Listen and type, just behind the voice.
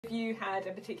If you had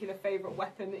a particular favourite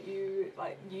weapon that you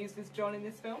used as John in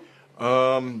this film?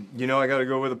 You know, I got to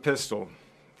go with a pistol.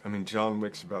 I mean, John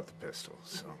Wick's about the pistol,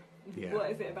 so yeah. What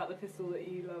is it about the pistol that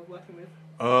you love working with?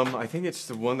 I think it's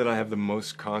the one that I have the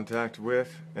most contact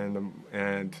with,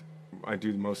 and I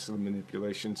do most of the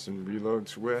manipulations and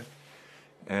reloads with,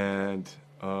 and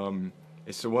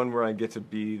it's the one where I get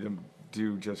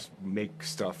to just make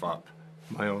stuff up,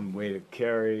 my own way to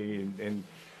carry, and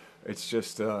it's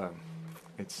just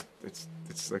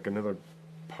it's like another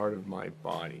part of my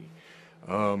body.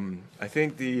 I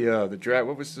think the drag.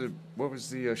 What was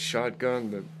the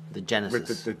shotgun? The Genesis.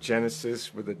 With the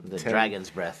Genesis with the dragon's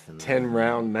breath. And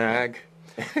 10-round mag.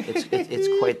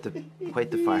 it's quite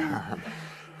the firearm.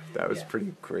 That was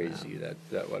pretty crazy.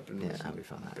 That weapon was that'd be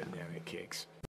fun. banana cakes.